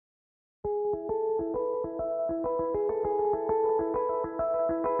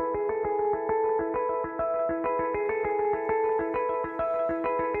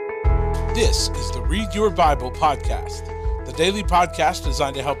This is the Read Your Bible podcast, the daily podcast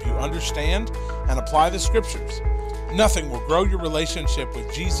designed to help you understand and apply the scriptures. Nothing will grow your relationship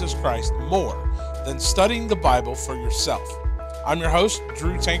with Jesus Christ more than studying the Bible for yourself. I'm your host,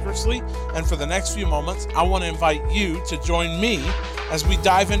 Drew Tankersley, and for the next few moments, I want to invite you to join me as we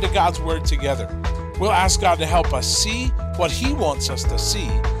dive into God's Word together. We'll ask God to help us see what He wants us to see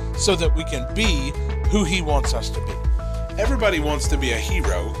so that we can be who He wants us to be. Everybody wants to be a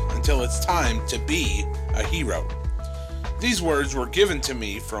hero until it's time to be a hero. These words were given to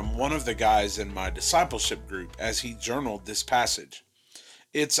me from one of the guys in my discipleship group as he journaled this passage.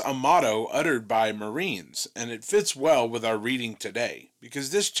 It's a motto uttered by Marines, and it fits well with our reading today, because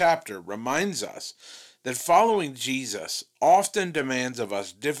this chapter reminds us that following Jesus often demands of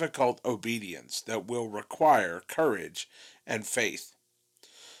us difficult obedience that will require courage and faith.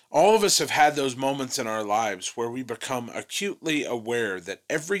 All of us have had those moments in our lives where we become acutely aware that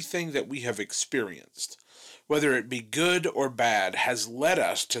everything that we have experienced, whether it be good or bad, has led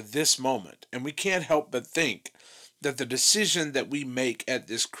us to this moment, and we can't help but think that the decision that we make at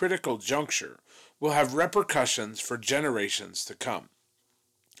this critical juncture will have repercussions for generations to come.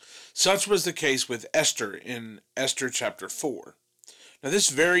 Such was the case with Esther in Esther chapter 4. Now,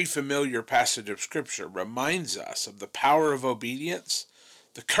 this very familiar passage of Scripture reminds us of the power of obedience,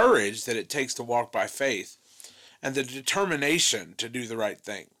 the courage that it takes to walk by faith, and the determination to do the right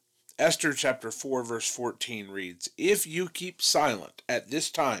thing. Esther chapter 4 verse 14 reads, "If you keep silent at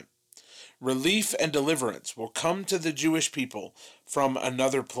this time, relief and deliverance will come to the Jewish people from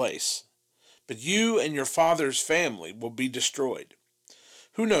another place, but you and your father's family will be destroyed.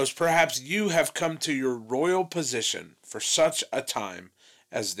 Who knows, perhaps you have come to your royal position for such a time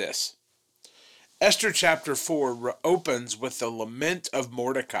as this." Esther chapter 4 opens with the lament of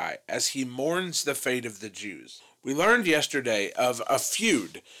Mordecai as he mourns the fate of the Jews. We learned yesterday of a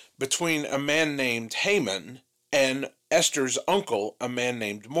feud between a man named Haman and Esther's uncle, a man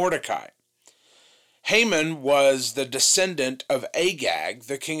named Mordecai. Haman was the descendant of Agag,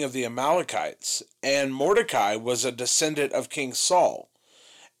 the king of the Amalekites, and Mordecai was a descendant of King Saul,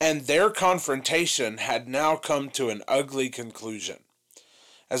 and their confrontation had now come to an ugly conclusion.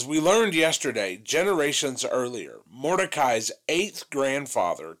 As we learned yesterday, generations earlier, Mordecai's eighth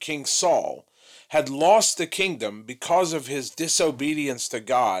grandfather, King Saul, had lost the kingdom because of his disobedience to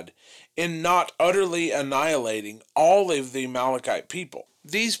God in not utterly annihilating all of the Amalekite people.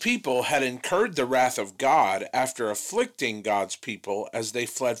 These people had incurred the wrath of God after afflicting God's people as they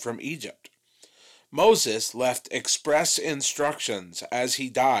fled from Egypt. Moses left express instructions as he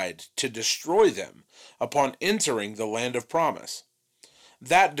died to destroy them upon entering the land of promise.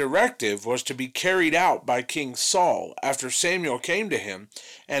 That directive was to be carried out by King Saul after Samuel came to him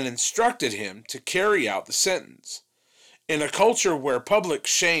and instructed him to carry out the sentence. In a culture where public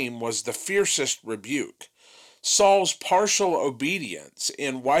shame was the fiercest rebuke, Saul's partial obedience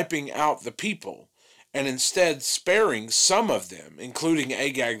in wiping out the people, and instead sparing some of them, including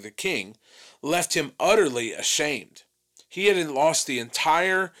Agag the king, left him utterly ashamed. He had lost the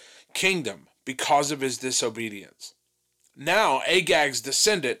entire kingdom because of his disobedience. Now Agag's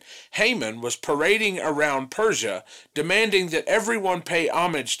descendant, Haman, was parading around Persia, demanding that everyone pay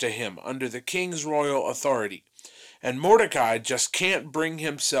homage to him under the king's royal authority. And Mordecai just can't bring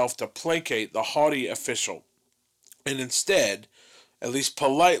himself to placate the haughty official, and instead, at least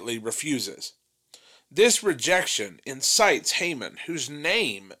politely, refuses. This rejection incites Haman, whose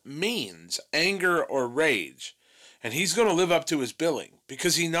name means anger or rage, and he's going to live up to his billing,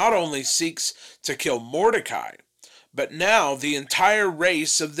 because he not only seeks to kill Mordecai, but now the entire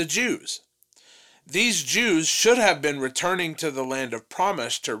race of the Jews. These Jews should have been returning to the land of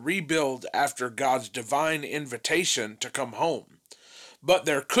promise to rebuild after God's divine invitation to come home. But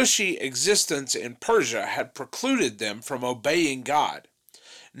their cushy existence in Persia had precluded them from obeying God.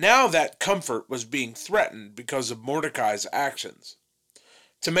 Now that comfort was being threatened because of Mordecai's actions.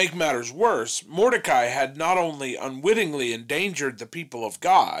 To make matters worse, Mordecai had not only unwittingly endangered the people of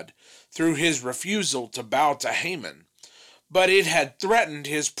God through his refusal to bow to Haman, but it had threatened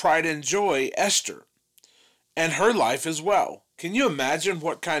his pride and joy, Esther, and her life as well. Can you imagine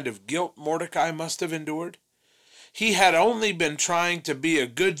what kind of guilt Mordecai must have endured? He had only been trying to be a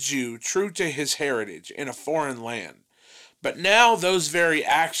good Jew, true to his heritage in a foreign land. But now those very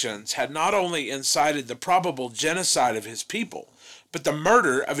actions had not only incited the probable genocide of his people, but the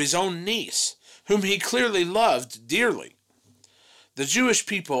murder of his own niece, whom he clearly loved dearly. The Jewish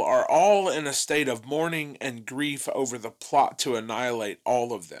people are all in a state of mourning and grief over the plot to annihilate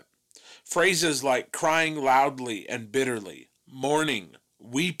all of them. Phrases like crying loudly and bitterly, mourning,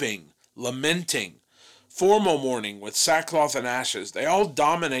 weeping, lamenting, formal mourning with sackcloth and ashes, they all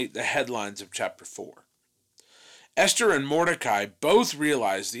dominate the headlines of chapter 4. Esther and Mordecai both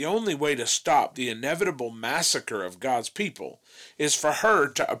realize the only way to stop the inevitable massacre of God's people is for her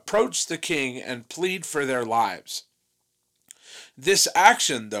to approach the king and plead for their lives. This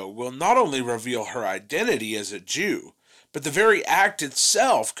action, though, will not only reveal her identity as a Jew, but the very act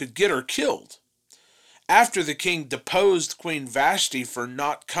itself could get her killed. After the king deposed Queen Vashti for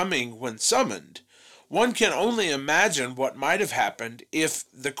not coming when summoned, one can only imagine what might have happened if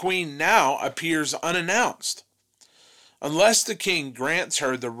the queen now appears unannounced. Unless the king grants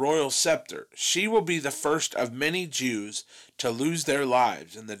her the royal scepter, she will be the first of many Jews to lose their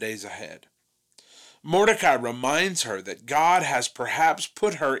lives in the days ahead. Mordecai reminds her that God has perhaps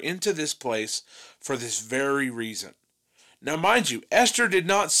put her into this place for this very reason. Now, mind you, Esther did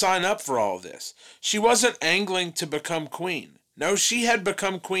not sign up for all this. She wasn't angling to become queen. No, she had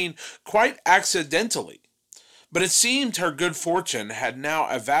become queen quite accidentally. But it seemed her good fortune had now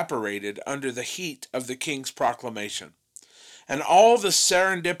evaporated under the heat of the king's proclamation, and all the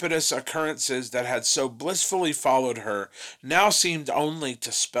serendipitous occurrences that had so blissfully followed her now seemed only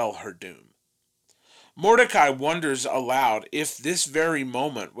to spell her doom. Mordecai wonders aloud if this very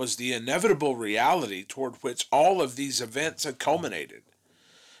moment was the inevitable reality toward which all of these events had culminated.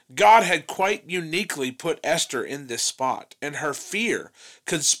 God had quite uniquely put Esther in this spot, and her fear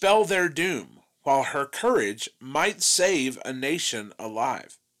could spell their doom, while her courage might save a nation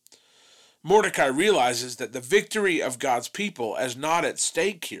alive. Mordecai realizes that the victory of God's people is not at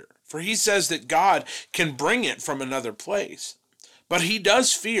stake here, for he says that God can bring it from another place. But he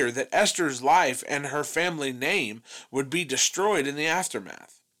does fear that Esther's life and her family name would be destroyed in the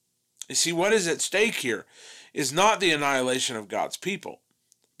aftermath. You see, what is at stake here is not the annihilation of God's people,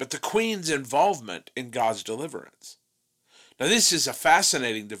 but the queen's involvement in God's deliverance. Now, this is a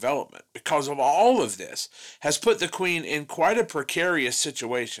fascinating development because of all of this has put the queen in quite a precarious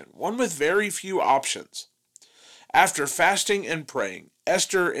situation, one with very few options. After fasting and praying,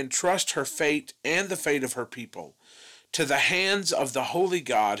 Esther entrusts her fate and the fate of her people to the hands of the holy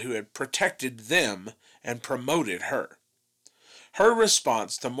God who had protected them and promoted her. Her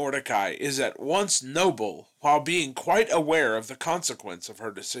response to Mordecai is at once noble while being quite aware of the consequence of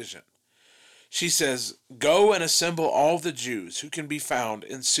her decision. She says, "Go and assemble all the Jews who can be found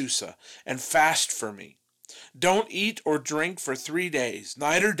in Susa and fast for me. Don't eat or drink for 3 days,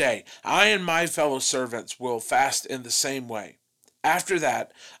 night or day. I and my fellow servants will fast in the same way. After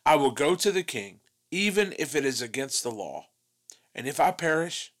that, I will go to the king, even if it is against the law. And if I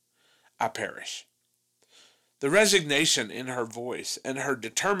perish, I perish." The resignation in her voice and her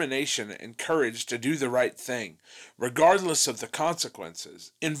determination and courage to do the right thing, regardless of the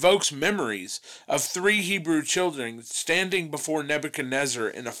consequences, invokes memories of 3 Hebrew children standing before Nebuchadnezzar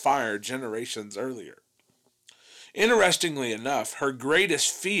in a fire generations earlier. Interestingly enough, her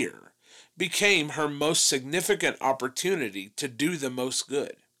greatest fear became her most significant opportunity to do the most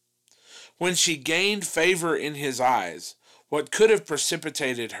good. When she gained favor in his eyes, what could have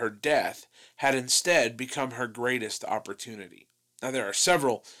precipitated her death had instead become her greatest opportunity. Now, there are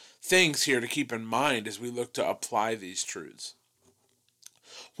several things here to keep in mind as we look to apply these truths.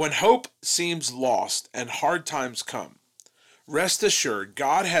 When hope seems lost and hard times come, rest assured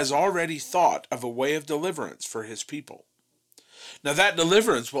God has already thought of a way of deliverance for his people. Now, that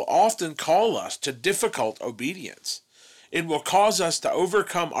deliverance will often call us to difficult obedience. It will cause us to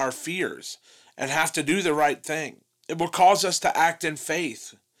overcome our fears and have to do the right thing. It will cause us to act in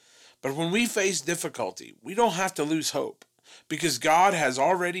faith. But when we face difficulty, we don't have to lose hope, because God has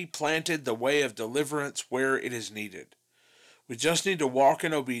already planted the way of deliverance where it is needed. We just need to walk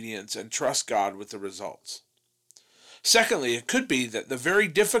in obedience and trust God with the results. Secondly, it could be that the very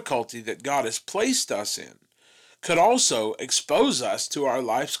difficulty that God has placed us in could also expose us to our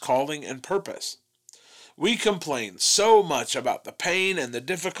life's calling and purpose. We complain so much about the pain and the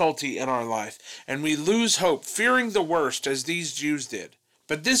difficulty in our life, and we lose hope, fearing the worst as these Jews did.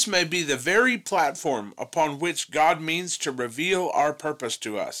 But this may be the very platform upon which God means to reveal our purpose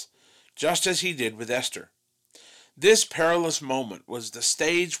to us, just as he did with Esther. This perilous moment was the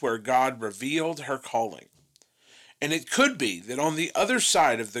stage where God revealed her calling. And it could be that on the other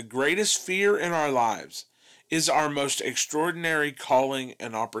side of the greatest fear in our lives is our most extraordinary calling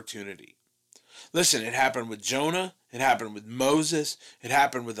and opportunity. Listen, it happened with Jonah, it happened with Moses, it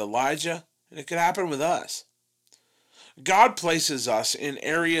happened with Elijah, and it could happen with us. God places us in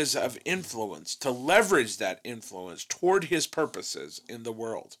areas of influence to leverage that influence toward his purposes in the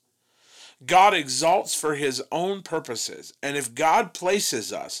world. God exalts for his own purposes, and if God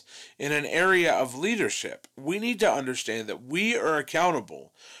places us in an area of leadership, we need to understand that we are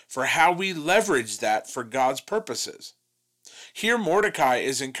accountable for how we leverage that for God's purposes. Here, Mordecai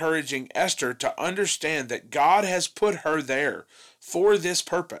is encouraging Esther to understand that God has put her there for this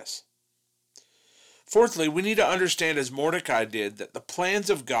purpose. Fourthly, we need to understand, as Mordecai did, that the plans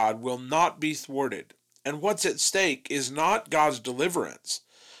of God will not be thwarted, and what's at stake is not God's deliverance,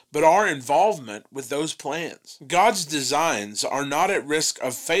 but our involvement with those plans. God's designs are not at risk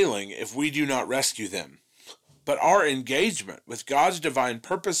of failing if we do not rescue them, but our engagement with God's divine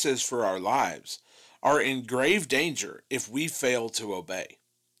purposes for our lives are in grave danger if we fail to obey.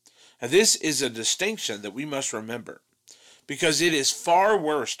 Now, this is a distinction that we must remember, because it is far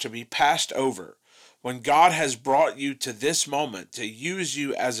worse to be passed over when God has brought you to this moment to use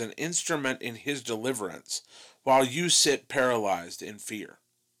you as an instrument in his deliverance while you sit paralyzed in fear.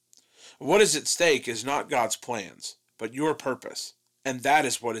 What is at stake is not God's plans, but your purpose, and that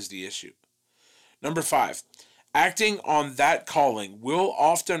is what is the issue. Number 5, acting on that calling will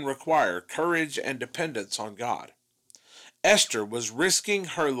often require courage and dependence on God. Esther was risking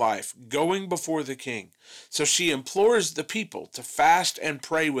her life going before the king, so she implores the people to fast and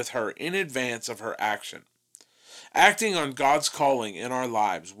pray with her in advance of her action. Acting on God's calling in our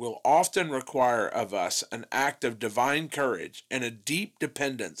lives will often require of us an act of divine courage and a deep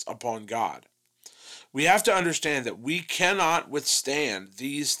dependence upon God. We have to understand that we cannot withstand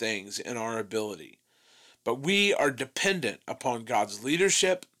these things in our ability, but we are dependent upon God's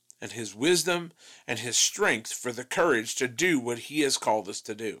leadership and his wisdom and his strength for the courage to do what he has called us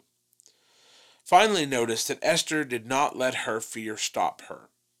to do. Finally, notice that Esther did not let her fear stop her.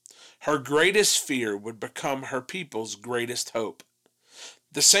 Her greatest fear would become her people's greatest hope.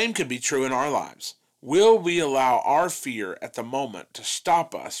 The same could be true in our lives. Will we allow our fear at the moment to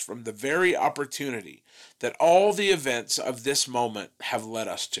stop us from the very opportunity that all the events of this moment have led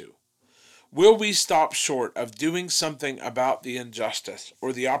us to? Will we stop short of doing something about the injustice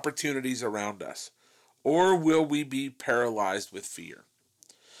or the opportunities around us? Or will we be paralyzed with fear?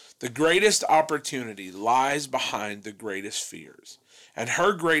 The greatest opportunity lies behind the greatest fears, and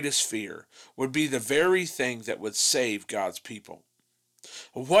her greatest fear would be the very thing that would save God's people.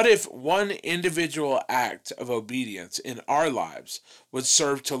 What if one individual act of obedience in our lives would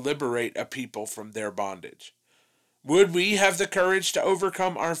serve to liberate a people from their bondage? Would we have the courage to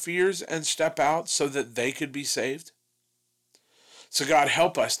overcome our fears and step out so that they could be saved? So God,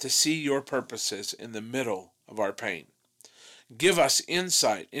 help us to see your purposes in the middle of our pain. Give us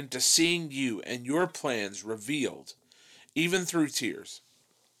insight into seeing you and your plans revealed, even through tears.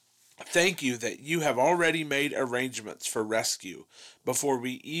 Thank you that you have already made arrangements for rescue before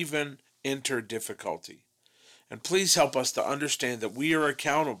we even enter difficulty. And please help us to understand that we are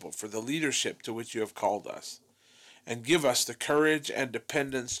accountable for the leadership to which you have called us. And give us the courage and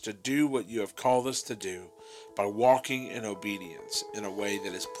dependence to do what you have called us to do by walking in obedience in a way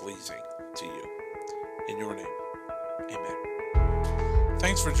that is pleasing to you. In your name, amen.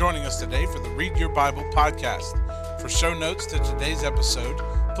 Thanks for joining us today for the Read Your Bible podcast. For show notes to today's episode,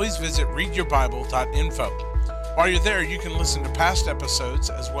 please visit readyourbible.info. While you're there, you can listen to past episodes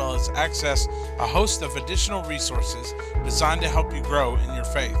as well as access a host of additional resources designed to help you grow in your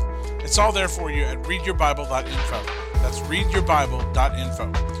faith. It's all there for you at readyourbible.info. That's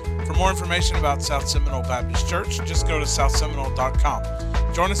readyourbible.info. For more information about South Seminole Baptist Church, just go to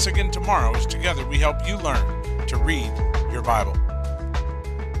southseminole.com. Join us again tomorrow as together we help you learn to read your Bible.